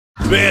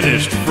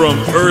Banished from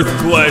Earth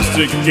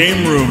Classic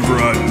Game Room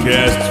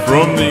broadcasts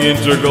from the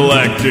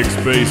Intergalactic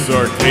Space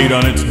Arcade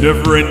on its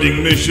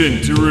never-ending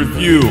mission to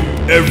review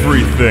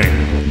everything.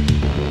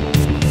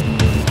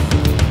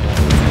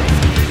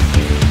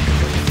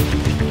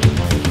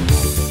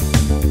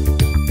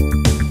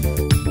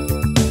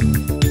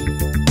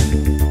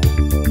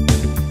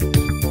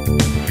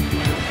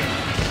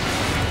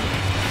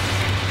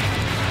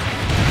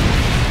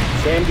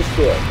 Sam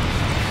destroyed.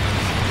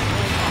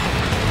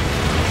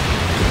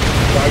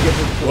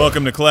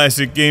 Welcome to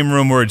Classic Game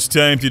Room, where it's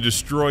time to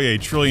destroy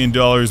 $1 trillion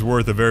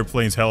worth of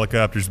airplanes,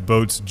 helicopters,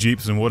 boats,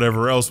 jeeps, and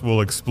whatever else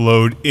will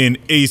explode in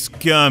Ace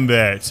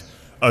Combat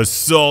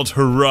Assault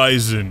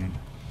Horizon.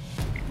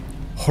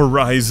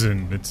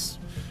 Horizon. It's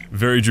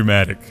very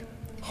dramatic.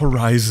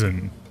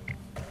 Horizon.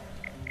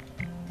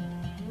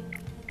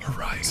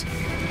 Horizon.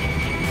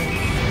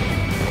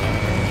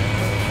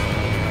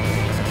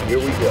 Here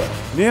we go.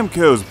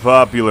 Namco's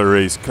popular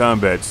Ace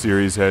Combat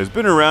series has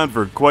been around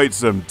for quite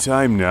some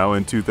time now.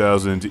 In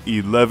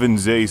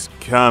 2011's Ace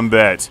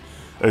Combat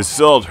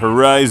Assault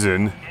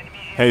Horizon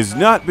has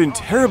not been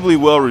terribly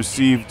well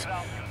received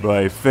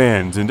by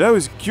fans, and I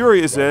was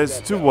curious as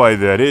to why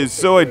that is,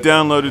 so I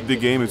downloaded the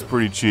game. It's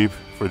pretty cheap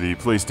for the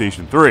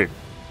PlayStation 3.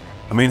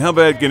 I mean, how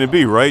bad can it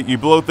be, right? You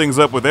blow things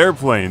up with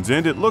airplanes,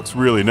 and it looks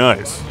really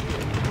nice.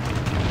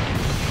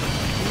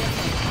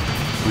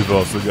 We've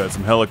also got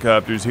some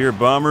helicopters here,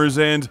 bombers,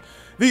 and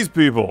these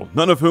people,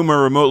 none of whom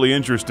are remotely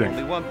interesting.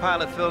 Only one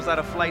pilot fills out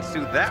a flight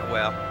suit that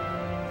well.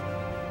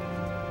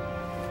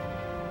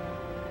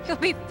 You'll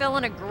be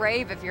filling a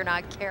grave if you're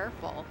not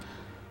careful.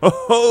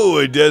 Oh,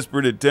 a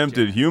desperate attempt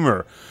at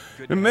humor.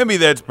 And maybe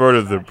that's part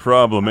of the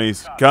problem.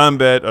 Ace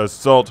Combat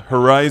Assault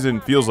Horizon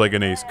feels like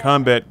an Ace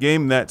Combat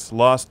game that's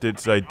lost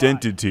its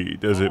identity.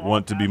 Does it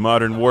want to be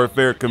modern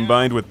warfare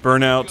combined with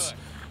burnouts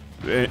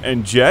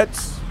and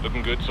jets?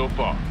 Looking good so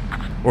far.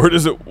 Or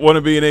does it want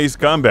to be an Ace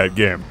Combat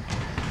game?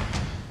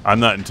 I'm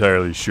not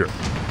entirely sure.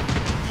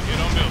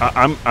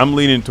 I'm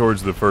leaning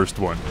towards the first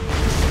one.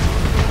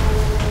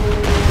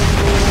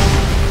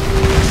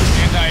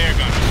 Anti-air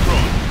gun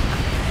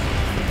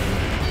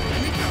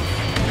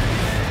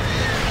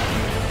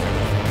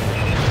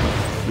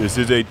destroyed. This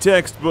is a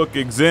textbook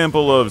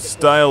example of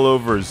style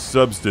over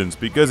substance,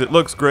 because it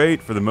looks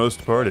great for the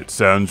most part. It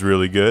sounds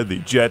really good. The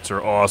jets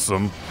are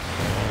awesome.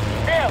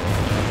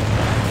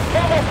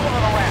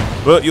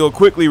 But you'll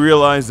quickly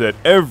realize that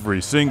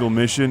every single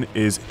mission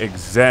is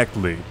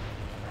exactly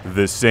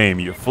the same.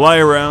 You fly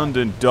around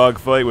and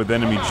dogfight with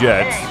enemy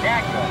jets.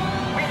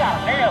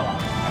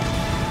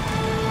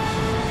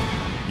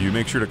 You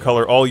make sure to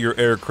color all your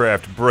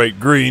aircraft bright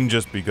green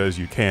just because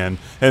you can,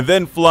 and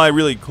then fly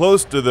really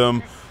close to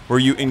them, where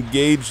you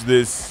engage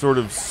this sort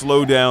of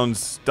slow-down,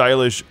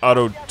 stylish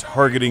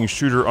auto-targeting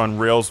shooter on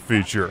rails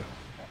feature,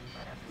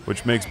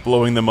 which makes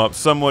blowing them up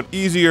somewhat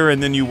easier,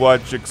 and then you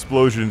watch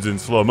explosions in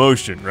slow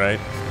motion, right?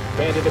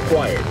 Bandit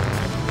acquired.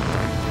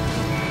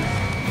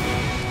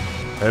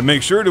 And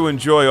make sure to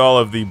enjoy all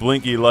of the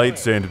blinky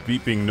lights and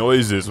beeping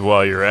noises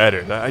while you're at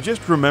it. I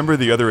just remember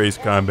the other Ace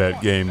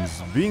Combat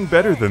games being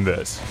better than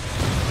this.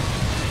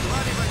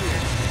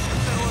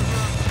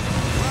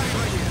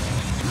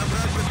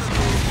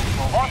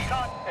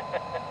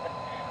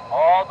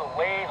 All the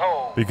way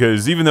home.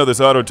 Because even though this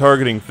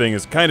auto-targeting thing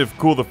is kind of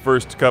cool the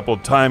first couple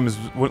times,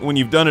 when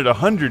you've done it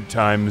 100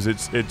 times,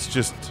 it's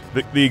just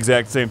the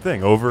exact same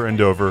thing, over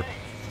and over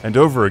and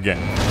over again.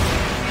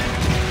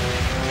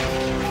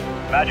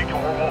 Magic to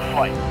Werewolf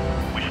flight.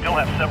 We still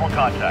have several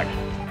contacts.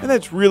 And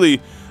that's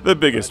really the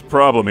biggest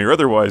problem here.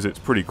 Otherwise, it's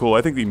pretty cool.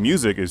 I think the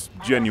music is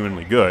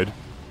genuinely good.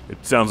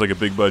 It sounds like a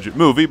big-budget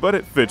movie, but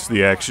it fits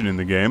the action in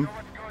the game.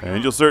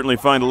 And you'll certainly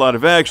find a lot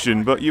of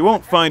action, but you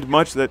won't find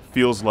much that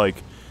feels like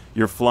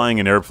you're flying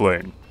an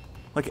airplane.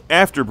 Like,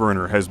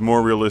 Afterburner has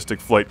more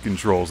realistic flight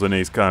controls than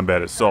Ace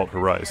Combat Assault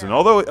Horizon.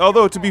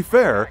 Although to be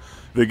fair,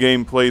 the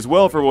game plays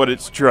well for what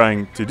it's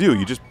trying to do.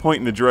 You just point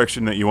in the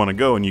direction that you want to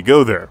go, and you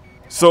go there.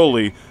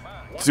 Solely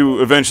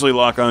to eventually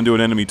lock onto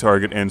an enemy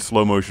target and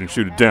slow motion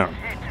shoot it down.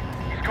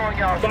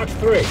 Fox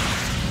 3.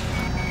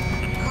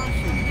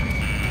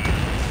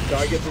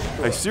 Target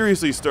destroyed. I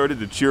seriously started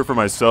to cheer for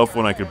myself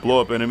when I could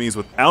blow up enemies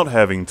without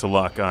having to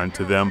lock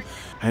onto them.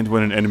 And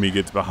when an enemy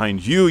gets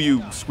behind you,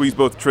 you squeeze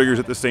both triggers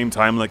at the same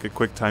time like a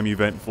quick time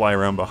event, fly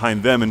around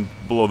behind them and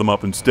blow them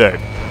up instead.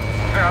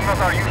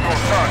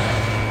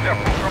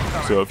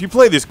 So if you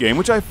play this game,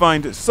 which I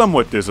find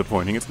somewhat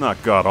disappointing, it's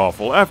not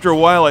god-awful, after a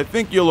while I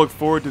think you'll look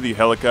forward to the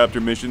helicopter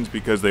missions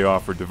because they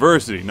offer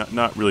diversity,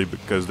 not really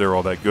because they're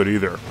all that good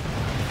either.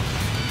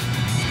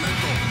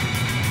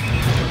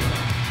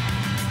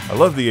 I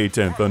love the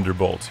A-10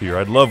 Thunderbolt here.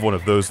 I'd love one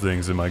of those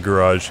things in my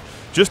garage,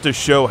 just to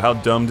show how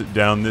dumbed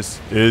down this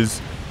is.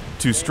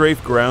 To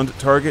strafe ground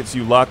targets,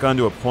 you lock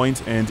onto a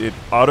point and it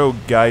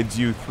auto-guides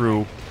you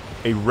through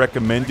a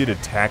recommended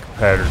attack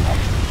pattern.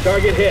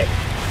 Target hit.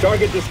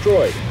 Target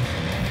destroyed.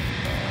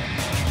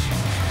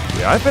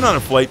 Yeah, I've been on a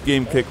flight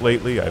game kick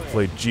lately. I've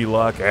played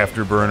G-Lock,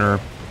 Afterburner,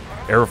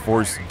 Air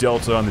Force,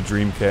 Delta on the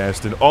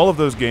Dreamcast, and all of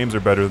those games are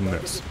better than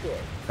this.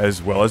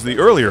 as well as the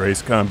earlier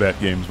Ace Combat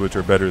games, which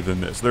are better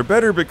than this. They're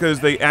better because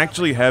they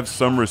actually have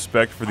some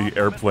respect for the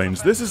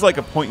airplanes. This is like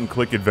a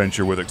point-and-click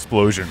adventure with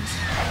explosions.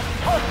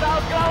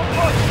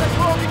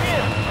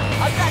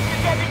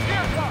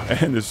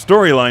 And the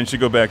storyline should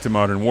go back to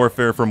Modern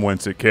Warfare from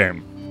whence it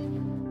came.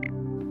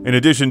 In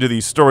addition to the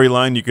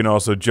storyline, you can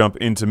also jump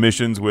into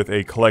missions with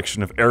a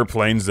collection of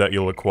airplanes that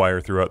you'll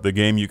acquire throughout the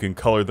game. You can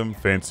color them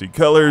fancy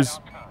colors,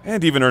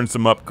 and even earn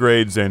some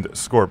upgrades and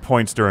score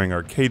points during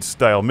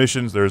arcade-style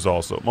missions. There's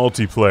also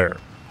multiplayer.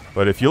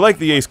 But if you like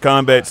the Ace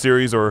Combat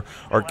series or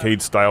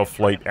arcade-style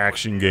flight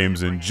action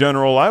games in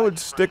general, I would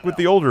stick with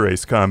the older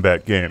Ace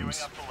Combat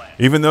games.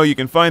 Even though you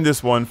can find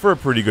this one for a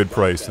pretty good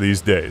price these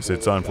days.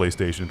 It's on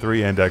PlayStation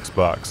 3 and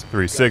Xbox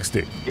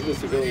 360. Give the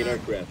civilian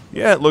aircraft.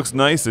 Yeah, it looks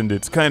nice and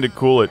it's kinda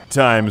cool at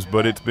times,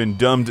 but it's been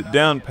dumbed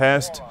down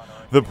past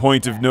the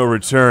point of no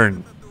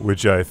return,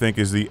 which I think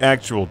is the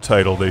actual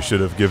title they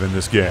should have given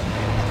this game.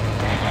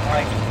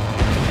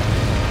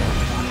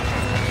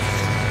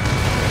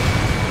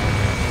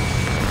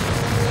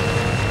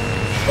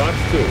 Fox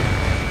 2.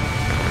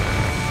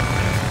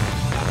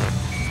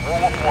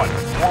 Warwolf 1.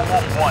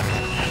 Warwolf 1.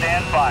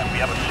 Stand by. We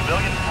have a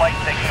civilian flight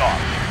taking off.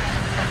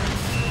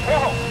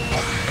 Whoa!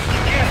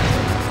 Again!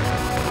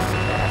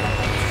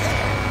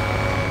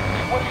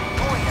 What are you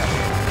doing here?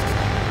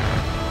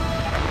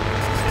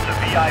 It's a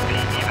VIP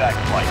evac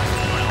flight.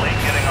 We're late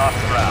getting off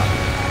the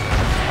ground.